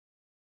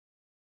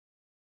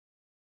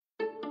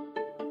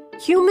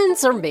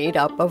Humans are made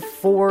up of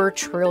 4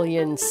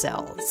 trillion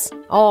cells,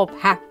 all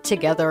packed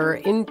together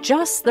in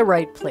just the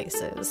right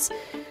places.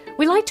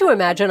 We like to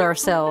imagine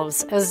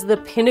ourselves as the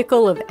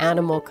pinnacle of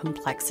animal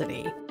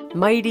complexity,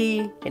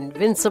 mighty,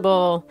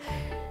 invincible.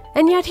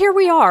 And yet here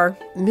we are.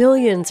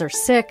 Millions are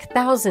sick,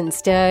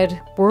 thousands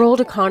dead, world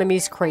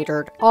economies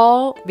cratered,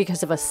 all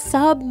because of a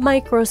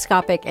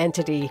submicroscopic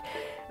entity,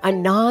 a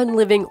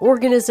non-living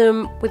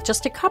organism with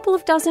just a couple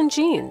of dozen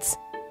genes.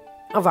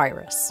 A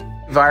virus.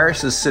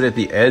 Viruses sit at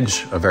the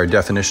edge of our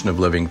definition of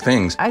living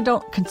things. I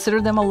don't consider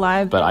them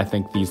alive. But I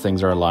think these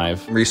things are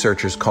alive.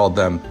 Researchers called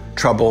them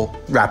trouble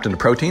wrapped in a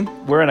protein.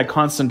 We're in a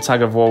constant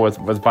tug of war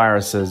with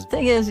viruses. The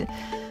thing is,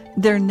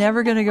 they're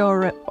never going to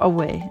go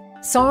away.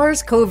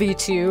 SARS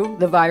CoV-2,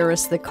 the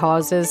virus that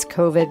causes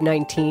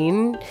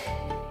COVID-19,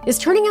 is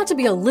turning out to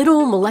be a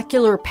little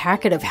molecular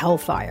packet of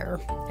hellfire.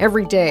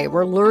 Every day,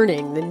 we're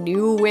learning the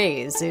new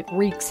ways it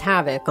wreaks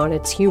havoc on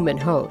its human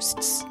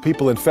hosts.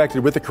 People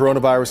infected with the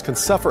coronavirus can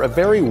suffer a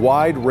very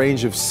wide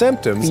range of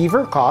symptoms.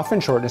 Fever, cough,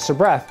 and shortness of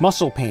breath.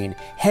 Muscle pain,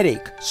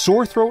 headache,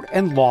 sore throat,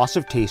 and loss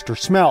of taste or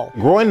smell.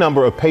 Growing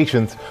number of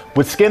patients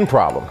with skin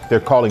problems. They're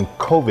calling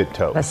COVID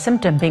toe. A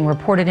symptom being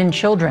reported in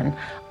children.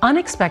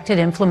 Unexpected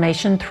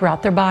inflammation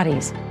throughout their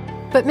bodies.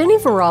 But many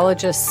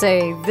virologists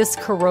say this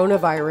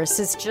coronavirus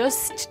is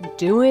just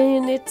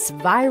doing its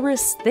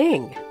virus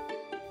thing.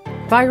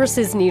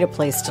 Viruses need a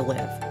place to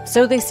live,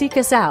 so they seek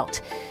us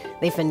out.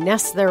 They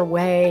finesse their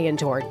way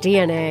into our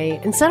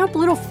DNA and set up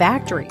little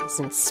factories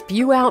and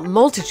spew out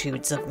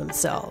multitudes of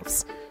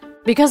themselves.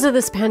 Because of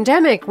this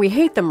pandemic, we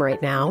hate them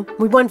right now.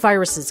 We want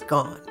viruses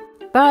gone.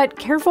 But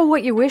careful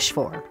what you wish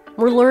for.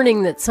 We're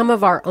learning that some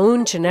of our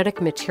own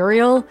genetic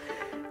material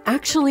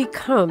actually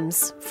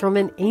comes from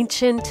an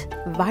ancient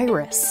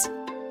virus.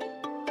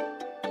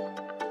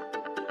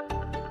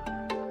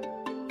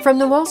 From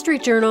the Wall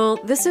Street Journal,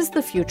 this is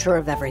The Future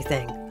of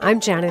Everything.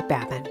 I'm Janet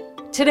Babin.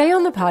 Today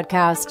on the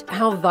podcast,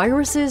 how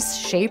viruses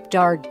shaped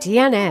our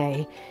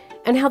DNA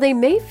and how they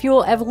may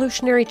fuel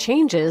evolutionary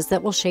changes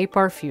that will shape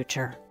our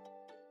future.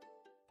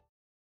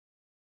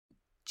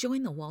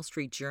 Join the Wall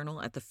Street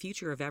Journal at the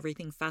Future of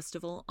Everything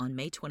Festival on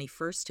May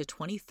 21st to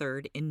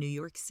 23rd in New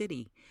York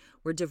City,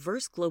 where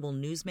diverse global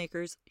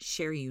newsmakers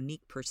share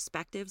unique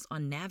perspectives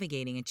on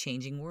navigating a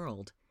changing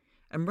world.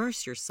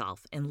 Immerse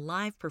yourself in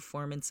live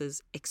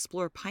performances,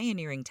 explore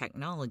pioneering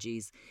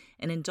technologies,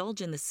 and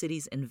indulge in the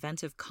city's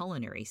inventive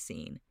culinary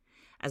scene.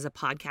 As a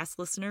podcast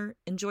listener,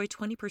 enjoy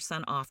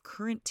 20% off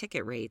current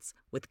ticket rates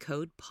with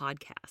code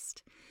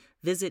PODCAST.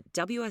 Visit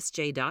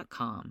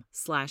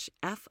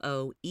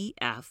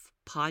WSJ.com/FOEF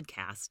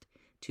podcast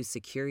to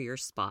secure your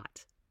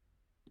spot.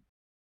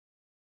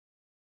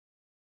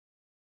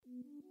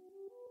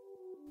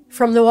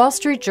 From the Wall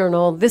Street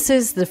Journal, this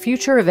is The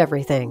Future of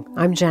Everything.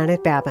 I'm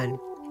Janet Babin.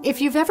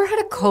 If you've ever had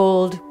a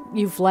cold,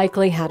 you've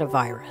likely had a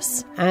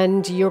virus,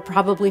 and you're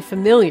probably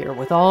familiar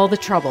with all the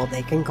trouble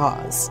they can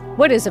cause.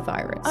 What is a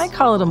virus? I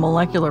call it a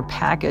molecular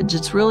package.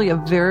 It's really a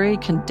very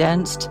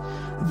condensed,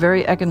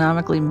 very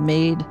economically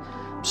made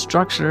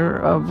structure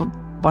of a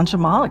bunch of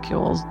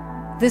molecules.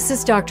 This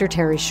is Dr.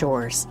 Terry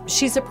Shores.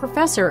 She's a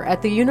professor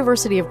at the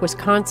University of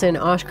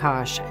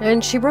Wisconsin-Oshkosh,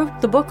 and she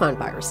wrote the book on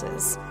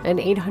viruses, an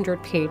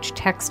 800-page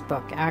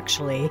textbook,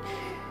 actually.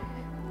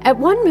 At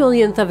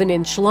 1/1,000,000th of an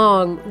inch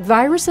long,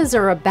 viruses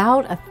are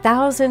about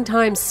 1,000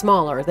 times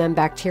smaller than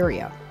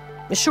bacteria.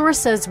 Shores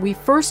says we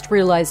first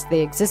realized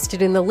they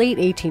existed in the late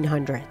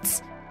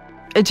 1800s.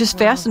 It just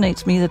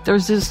fascinates me that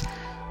there's this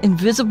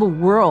invisible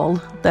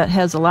world that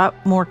has a lot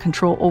more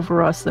control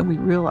over us than we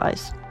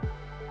realize.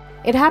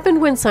 It happened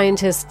when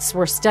scientists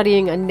were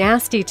studying a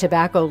nasty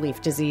tobacco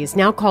leaf disease,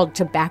 now called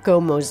tobacco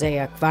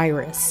mosaic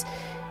virus.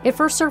 It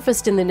first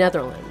surfaced in the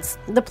Netherlands.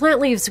 The plant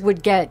leaves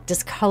would get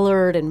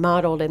discolored and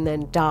mottled and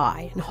then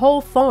die, and whole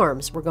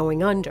farms were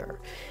going under.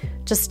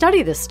 To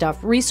study this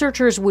stuff,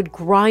 researchers would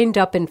grind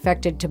up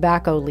infected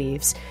tobacco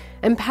leaves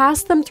and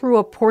pass them through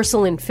a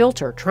porcelain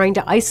filter, trying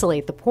to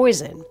isolate the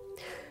poison.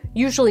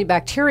 Usually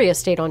bacteria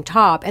stayed on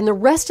top, and the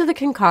rest of the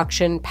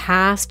concoction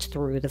passed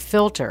through the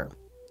filter.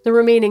 The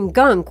remaining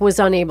gunk was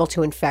unable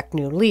to infect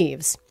new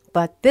leaves.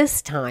 But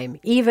this time,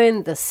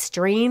 even the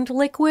strained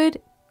liquid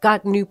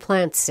got new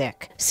plants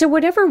sick. So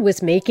whatever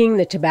was making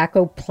the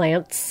tobacco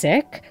plant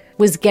sick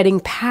was getting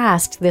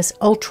past this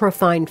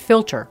ultrafine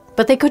filter,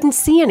 but they couldn't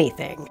see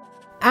anything.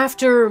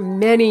 After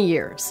many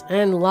years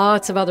and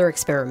lots of other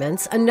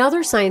experiments,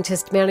 another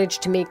scientist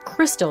managed to make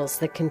crystals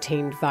that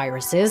contained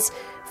viruses.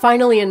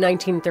 Finally, in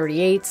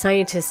 1938,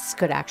 scientists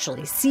could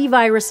actually see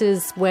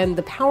viruses when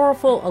the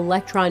powerful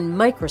electron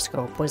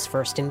microscope was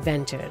first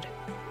invented.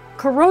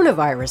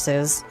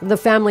 Coronaviruses, the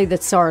family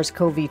that SARS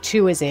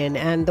CoV-2 is in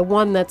and the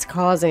one that's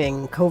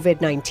causing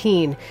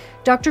COVID-19,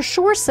 Dr.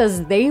 Shores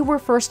says they were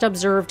first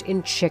observed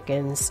in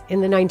chickens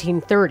in the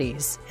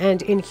 1930s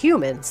and in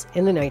humans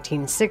in the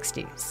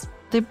 1960s.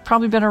 They've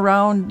probably been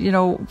around,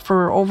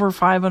 for over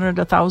 500,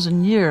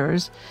 1,000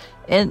 years.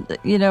 And,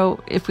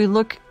 if we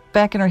look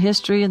back in our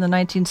history in the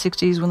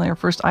 1960s when they were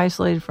first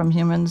isolated from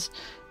humans,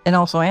 and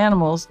also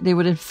animals, they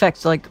would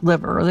infect like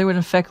liver, or they would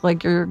infect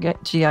like your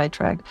GI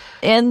tract.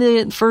 And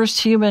the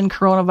first human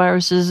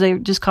coronaviruses, they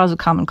just cause a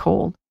common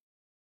cold.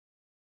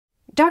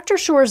 Dr.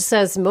 Shores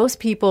says most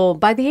people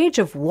by the age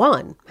of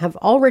 1 have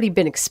already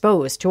been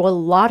exposed to a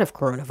lot of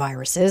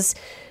coronaviruses.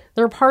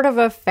 They're part of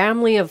a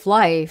family of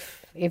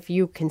life. If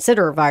you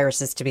consider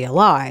viruses to be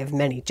alive,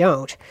 many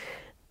don't.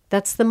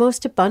 That's the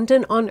most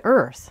abundant on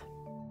Earth.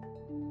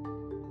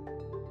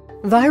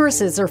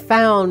 Viruses are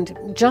found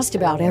just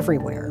about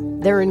everywhere.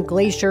 They're in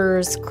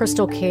glaciers,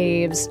 crystal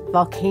caves,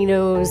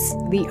 volcanoes,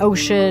 the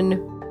ocean.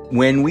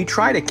 When we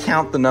try to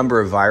count the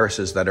number of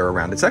viruses that are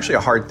around, it's actually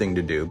a hard thing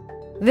to do.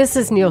 This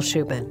is Neil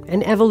Shubin,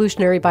 an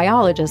evolutionary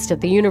biologist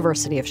at the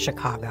University of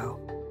Chicago.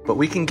 But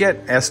we can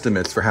get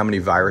estimates for how many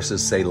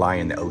viruses, say, lie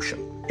in the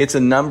ocean. It's a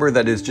number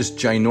that is just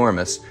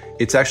ginormous.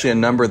 It's actually a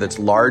number that's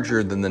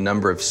larger than the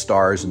number of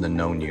stars in the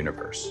known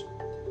universe.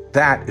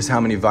 That is how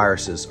many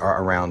viruses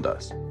are around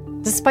us.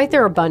 Despite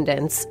their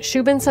abundance,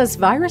 Shubin says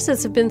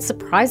viruses have been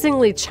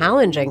surprisingly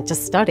challenging to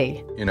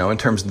study. In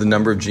terms of the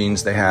number of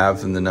genes they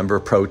have and the number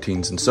of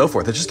proteins and so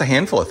forth. It's just a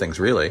handful of things,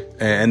 really.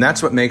 And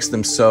that's what makes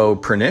them so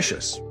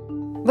pernicious.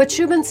 But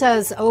Shubin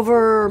says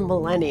over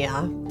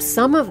millennia,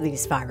 some of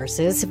these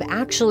viruses have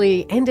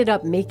actually ended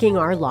up making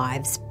our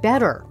lives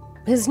better.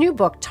 His new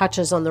book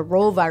touches on the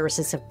role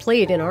viruses have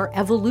played in our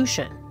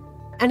evolution.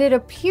 And it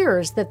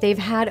appears that they've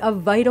had a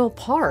vital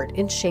part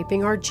in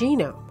shaping our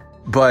genome.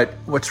 But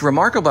what's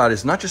remarkable about it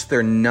is not just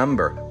their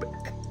number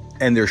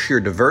and their sheer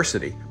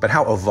diversity, but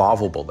how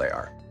evolvable they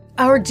are.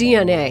 Our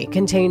DNA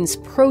contains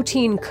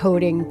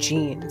protein-coding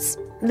genes.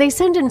 They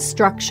send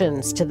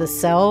instructions to the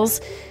cells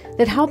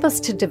that help us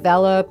to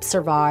develop,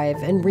 survive,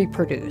 and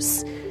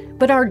reproduce.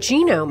 But our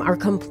genome, our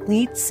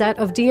complete set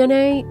of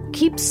DNA,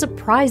 keeps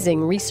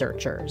surprising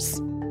researchers.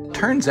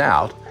 Turns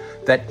out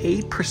that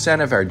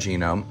 8% of our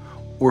genome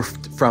were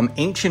from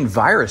ancient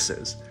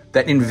viruses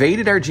that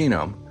invaded our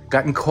genome,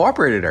 got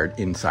incorporated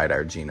inside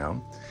our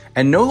genome,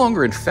 and no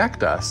longer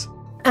infect us.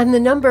 And the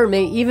number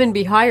may even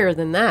be higher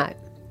than that.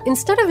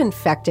 Instead of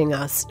infecting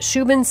us,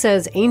 Shubin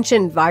says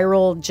ancient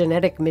viral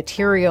genetic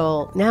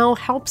material now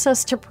helps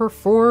us to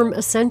perform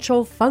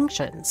essential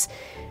functions.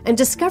 And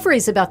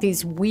discoveries about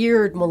these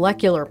weird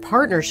molecular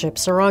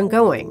partnerships are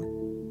ongoing.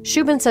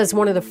 Shubin says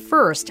one of the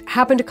first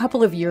happened a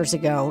couple of years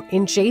ago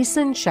in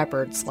Jason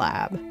Shepard's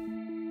lab.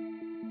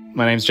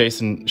 My name's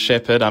Jason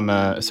Shepard. I'm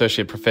an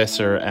associate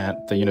professor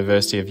at the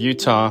University of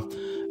Utah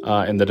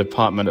in the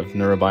Department of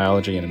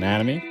Neurobiology and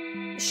Anatomy.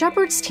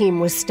 Shepard's team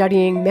was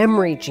studying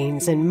memory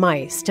genes in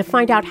mice to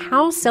find out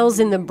how cells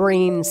in the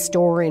brain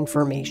store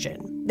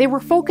information. They were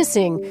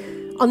focusing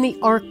on the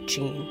ARC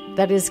gene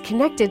that is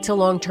connected to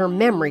long-term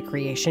memory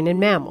creation in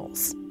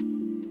mammals.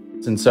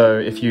 And so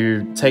if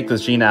you take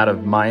this gene out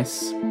of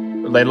mice,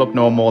 they look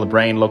normal, the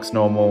brain looks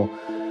normal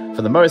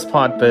for the most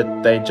part,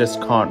 but they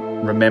just can't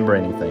remember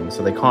anything,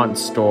 so they can't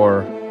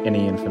store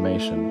any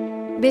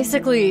information.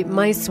 Basically,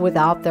 mice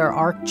without their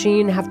ARC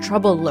gene have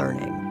trouble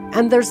learning.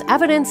 And there's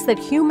evidence that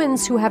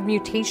humans who have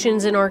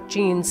mutations in ARC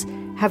genes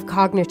have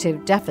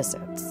cognitive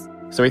deficits.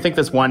 So we think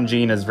this one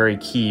gene is very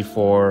key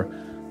for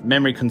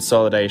memory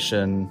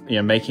consolidation,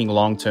 making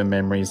long-term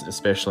memories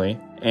especially.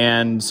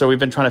 And so we've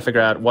been trying to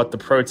figure out what the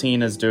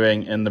protein is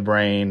doing in the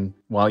brain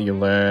while you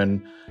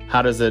learn.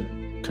 How does it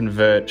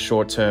convert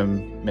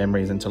short-term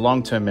memories into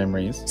long-term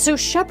memories? So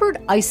Shepard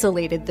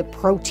isolated the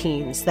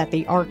proteins that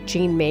the ARC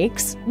gene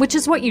makes, which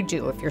is what you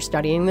do if you're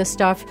studying this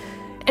stuff.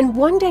 And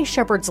one day,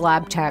 Shepard's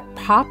lab tech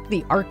popped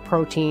the ARC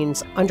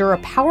proteins under a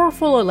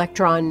powerful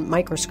electron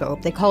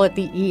microscope. They call it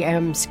the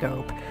EM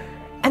scope.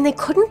 And they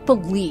couldn't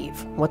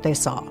believe what they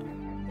saw.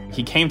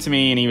 He came to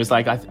me and he was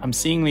like, I'm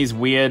seeing these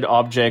weird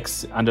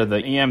objects under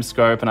the EM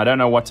scope and I don't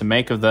know what to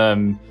make of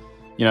them.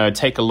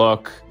 Take a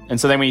look. And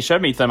so then when he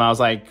showed me them, I was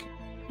like,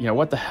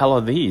 what the hell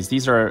are these?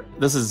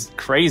 This is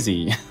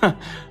crazy.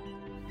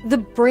 The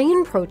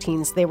brain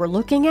proteins they were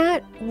looking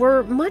at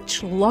were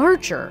much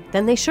larger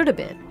than they should have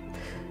been.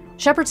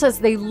 Shepard says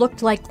they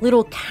looked like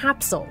little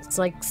capsules,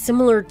 like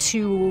similar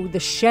to the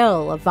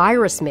shell a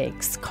virus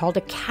makes, called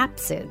a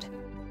capsid.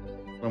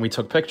 When we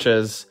took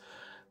pictures,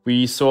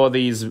 we saw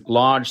these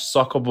large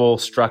soccer ball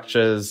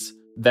structures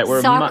that were...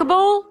 Soccer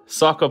ball?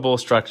 Soccer ball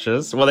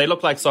structures. Well, they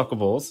look like soccer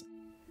balls.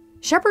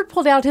 Shepard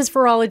pulled out his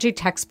virology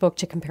textbook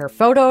to compare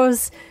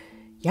photos.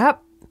 Yep,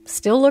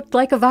 still looked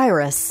like a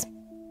virus.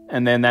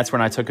 And then that's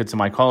when I took it to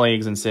my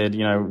colleagues and said,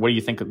 what do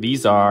you think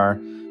these are?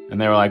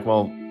 And they were like,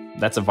 well,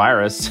 that's a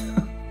virus.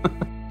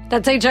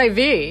 That's HIV.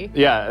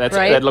 Yeah,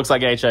 right? That looks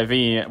like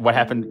HIV. What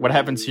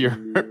happened to your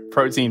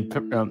protein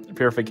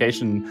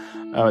purification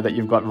that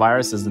you've got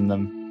viruses in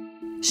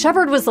them?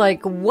 Shepard was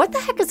like, what the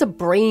heck is a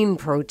brain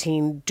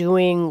protein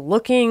doing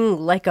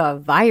looking like a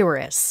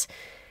virus?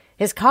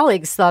 His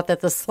colleagues thought that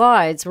the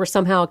slides were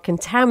somehow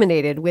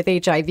contaminated with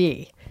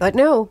HIV. But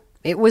no,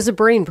 it was a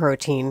brain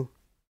protein.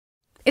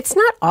 It's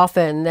not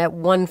often that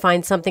one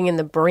finds something in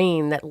the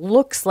brain that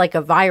looks like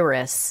a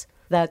virus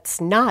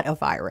that's not a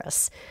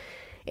virus.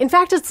 In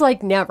fact, it's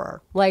like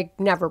never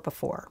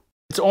before.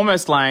 It's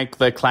almost like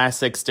the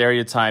classic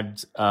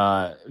stereotyped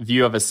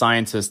view of a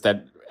scientist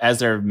that as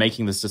they're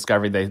making this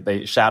discovery,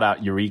 they shout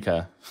out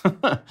Eureka.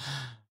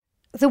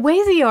 The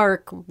way the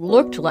ark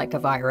looked like a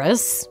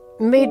virus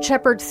made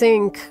Shepard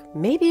think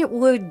maybe it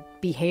would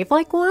behave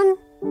like one.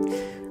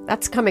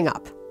 That's coming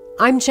up.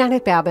 I'm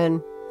Janet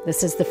Babin.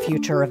 This is The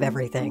Future of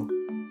Everything.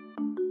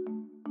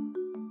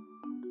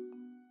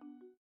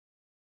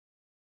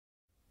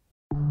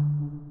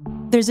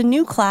 There's a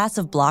new class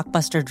of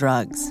blockbuster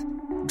drugs.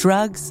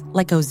 Drugs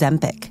like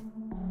Ozempic.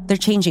 They're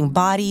changing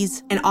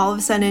bodies. And all of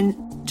a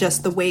sudden,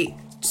 just the weight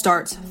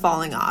starts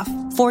falling off.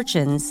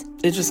 Fortunes.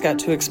 It just got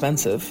too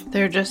expensive.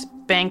 They're just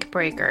bank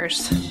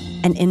breakers.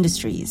 And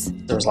industries.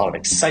 There was a lot of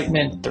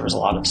excitement. There was a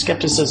lot of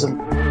skepticism.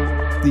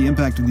 The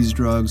impact of these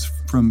drugs,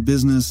 from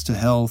business to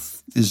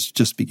health, is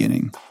just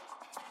beginning.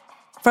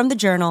 From the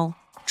Journal,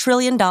 $1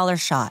 Trillion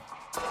Shot.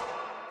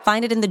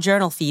 Find it in the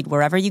Journal feed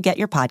wherever you get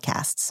your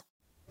podcasts.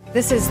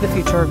 This is The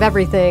Future of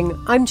Everything.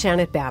 I'm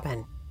Janet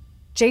Babin.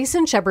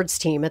 Jason Shepard's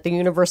team at the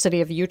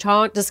University of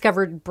Utah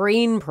discovered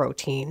brain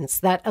proteins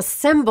that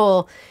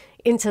assemble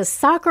into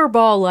soccer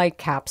ball-like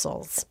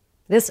capsules.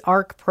 This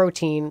ARC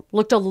protein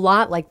looked a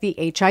lot like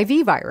the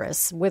HIV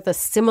virus, with a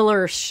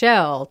similar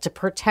shell to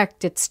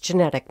protect its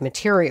genetic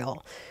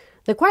material.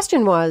 The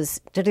question was,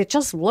 did it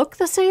just look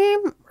the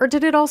same, or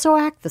did it also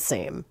act the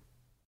same?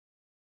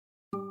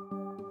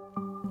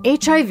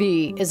 HIV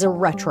is a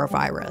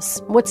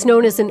retrovirus, what's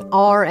known as an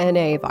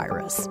RNA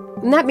virus.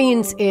 And that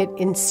means it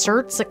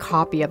inserts a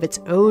copy of its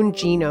own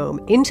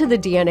genome into the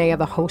DNA of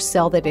a host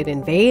cell that it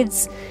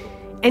invades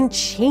and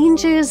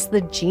changes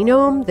the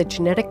genome, the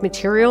genetic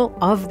material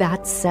of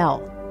that cell.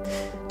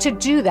 To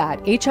do that,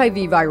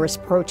 HIV virus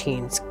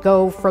proteins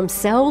go from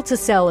cell to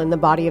cell in the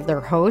body of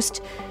their host,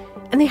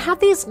 and they have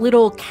these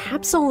little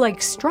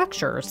capsule-like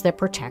structures that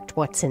protect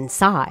what's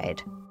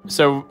inside.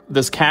 So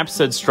this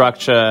capsid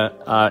structure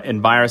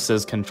in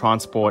viruses can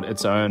transport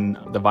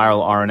the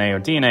viral RNA or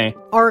DNA.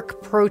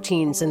 ARC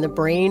proteins in the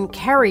brain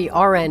carry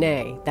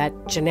RNA, that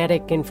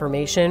genetic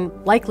information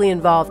likely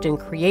involved in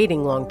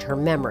creating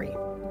long-term memory.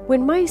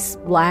 When mice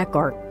lack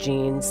ARC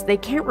genes, they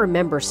can't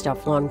remember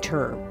stuff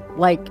long-term,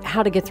 like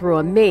how to get through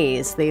a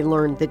maze they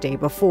learned the day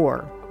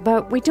before.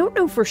 But we don't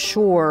know for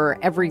sure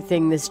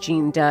everything this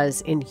gene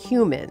does in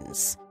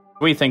humans.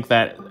 We think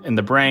that in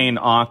the brain,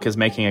 ARC is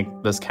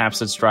making this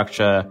capsid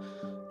structure,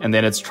 and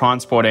then it's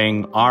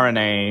transporting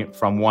RNA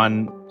from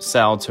one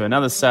cell to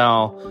another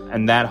cell,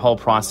 and that whole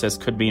process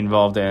could be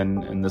involved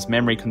in this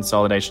memory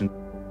consolidation.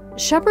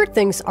 Shepard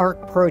thinks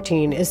ARC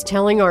protein is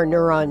telling our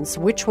neurons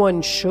which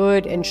one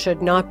should and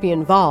should not be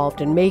involved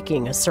in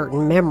making a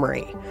certain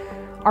memory.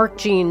 ARC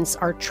genes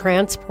are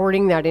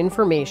transporting that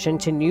information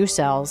to new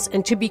cells,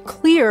 and to be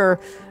clear,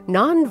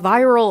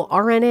 non-viral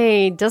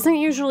RNA doesn't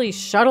usually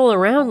shuttle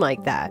around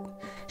like that.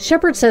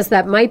 Shepard says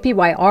that might be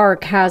why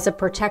ARC has a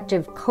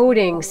protective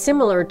coating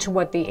similar to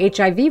what the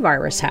HIV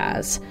virus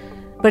has.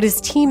 But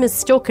his team is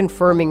still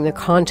confirming the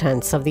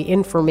contents of the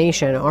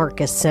information ARC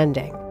is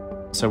sending.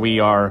 So we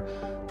are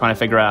trying to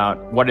figure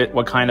out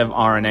what kind of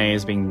RNA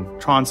is being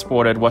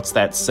transported, what's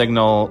that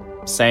signal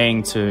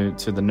saying to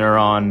the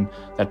neuron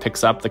that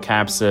picks up the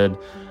capsid,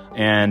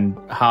 and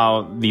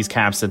how these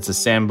capsids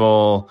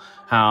assemble,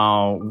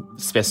 how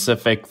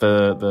specific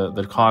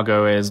the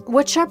cargo is.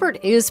 What Shepard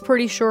is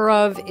pretty sure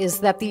of is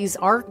that these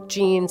ARC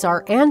genes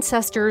are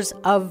ancestors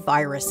of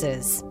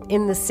viruses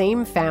in the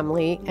same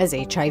family as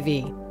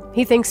HIV.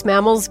 He thinks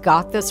mammals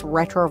got this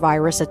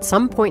retrovirus at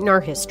some point in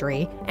our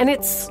history, and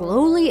it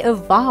slowly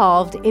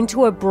evolved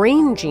into a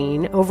brain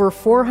gene over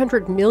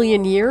 400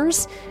 million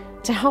years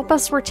to help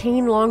us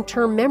retain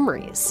long-term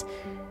memories.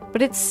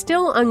 But it's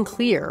still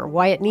unclear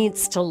why it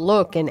needs to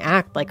look and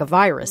act like a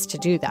virus to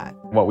do that.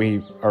 What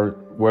we are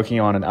working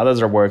on and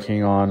others are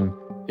working on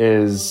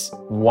is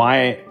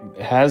why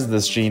has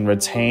this gene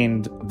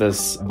retained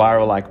this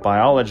viral-like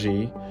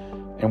biology,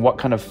 and what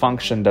kind of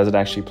function does it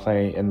actually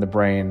play in the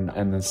brain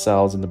and the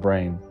cells in the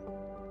brain?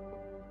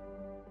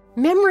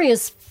 Memory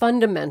is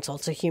fundamental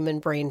to human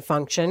brain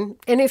function,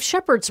 and if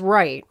Shepard's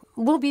right,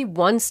 we'll be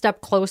one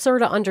step closer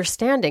to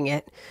understanding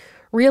it,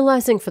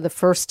 realizing for the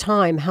first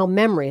time how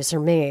memories are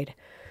made.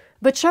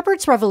 But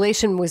Shepard's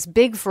revelation was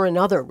big for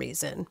another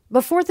reason.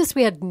 Before this,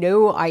 we had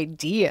no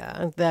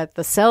idea that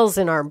the cells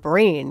in our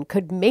brain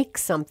could make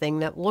something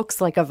that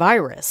looks like a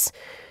virus.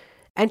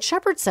 And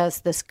Shepard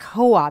says this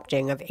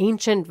co-opting of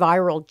ancient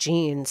viral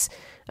genes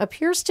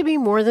appears to be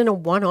more than a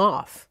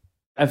one-off.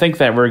 I think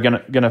that we're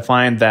gonna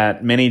find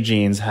that many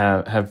genes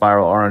have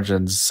viral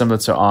origins similar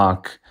to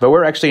ARC, but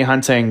we're actually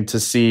hunting to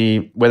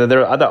see whether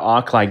there are other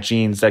ARC-like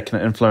genes that can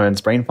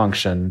influence brain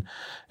function.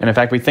 And in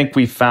fact, we think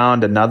we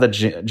found another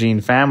gene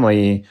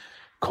family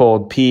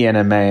called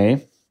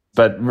PNMA,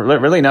 but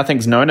really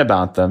nothing's known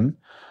about them.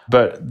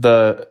 But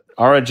the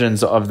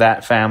origins of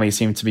that family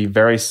seem to be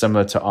very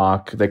similar to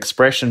ARC. The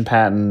expression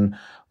pattern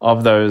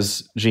of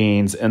those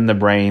genes in the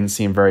brain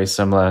seem very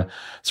similar.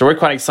 So we're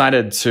quite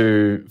excited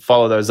to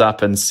follow those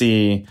up and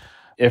see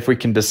if we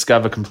can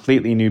discover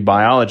completely new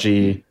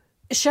biology.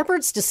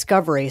 Shepard's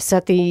discovery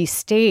set the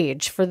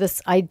stage for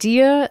this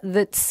idea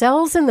that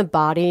cells in the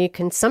body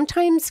can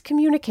sometimes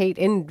communicate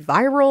in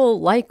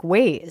viral-like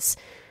ways,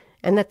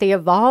 and that they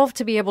evolved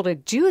to be able to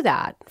do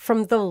that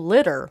from the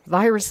litter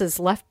viruses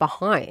left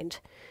behind.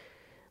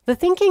 The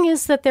thinking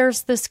is that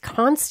there's this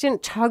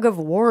constant tug of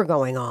war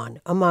going on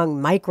among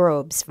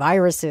microbes,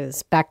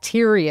 viruses,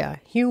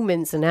 bacteria,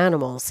 humans, and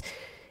animals,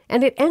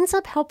 and it ends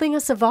up helping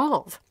us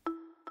evolve.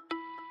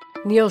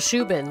 Neil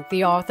Shubin,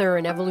 the author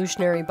and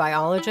evolutionary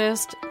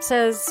biologist,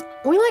 says,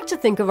 "We like to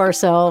think of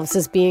ourselves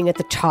as being at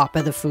the top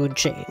of the food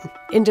chain,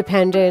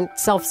 independent,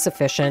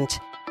 self-sufficient.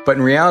 But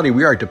in reality,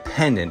 we are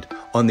dependent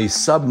on these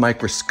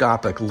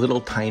submicroscopic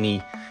little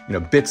tiny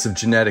bits of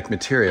genetic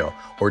material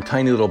or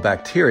tiny little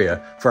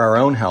bacteria for our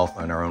own health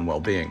and our own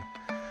well-being."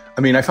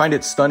 I mean, I find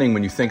it stunning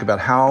when you think about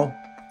how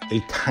a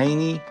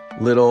tiny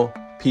little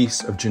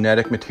piece of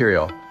genetic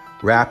material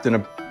wrapped in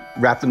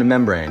a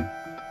membrane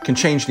can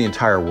change the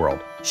entire world.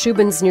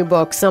 Shubin's new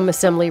book, Some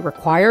Assembly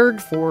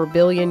Required: 4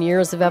 Billion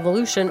Years of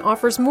Evolution,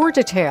 offers more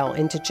detail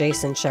into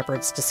Jason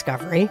Shepard's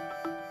discovery.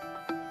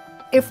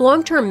 If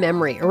long-term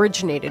memory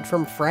originated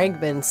from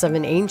fragments of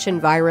an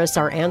ancient virus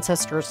our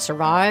ancestors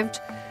survived,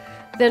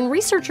 then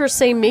researchers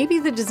say maybe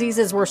the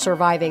diseases we're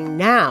surviving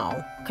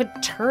now could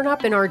turn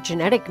up in our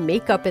genetic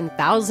makeup in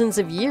thousands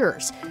of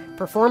years,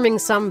 performing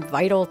some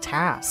vital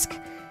task.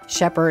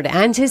 Shepard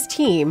and his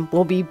team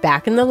will be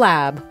back in the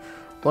lab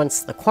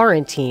once the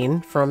quarantine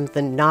from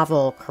the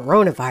novel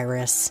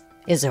coronavirus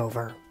is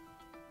over.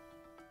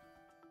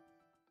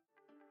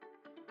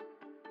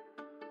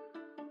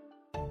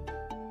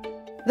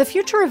 The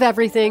Future of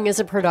Everything is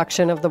a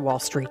production of The Wall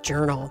Street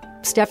Journal.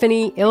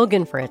 Stephanie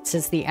Ilgenfritz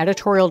is the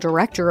editorial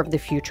director of The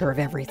Future of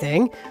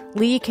Everything.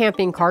 Lee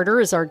Camping-Carter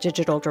is our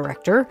digital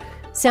director.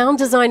 Sound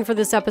design for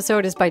this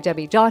episode is by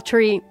Debbie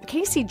Daughtry.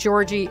 Casey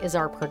Georgie is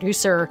our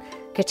producer.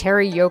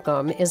 Kateri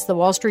Yoakum is The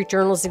Wall Street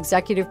Journal's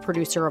executive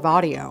producer of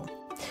audio.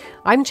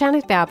 I'm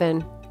Janet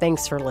Babin.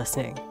 Thanks for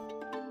listening.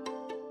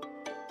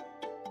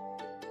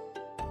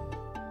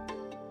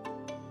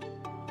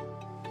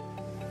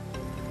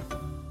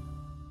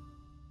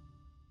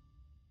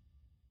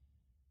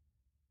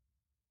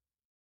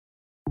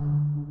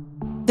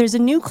 There's a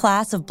new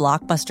class of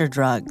blockbuster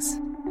drugs.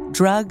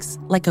 Drugs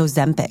like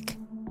Ozempic.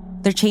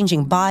 They're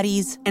changing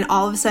bodies. And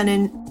all of a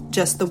sudden,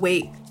 just the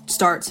weight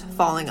starts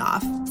falling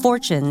off.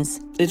 Fortunes.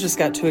 It just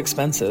got too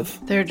expensive.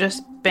 They're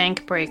just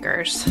bank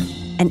breakers.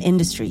 And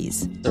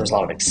industries. There was a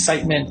lot of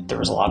excitement. There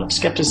was a lot of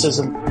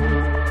skepticism.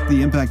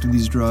 The impact of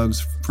these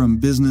drugs from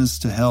business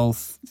to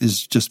health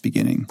is just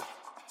beginning.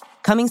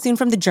 Coming soon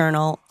from the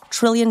Journal, $1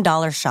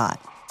 Trillion Shot.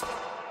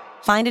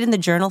 Find it in the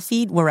Journal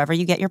feed wherever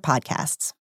you get your podcasts.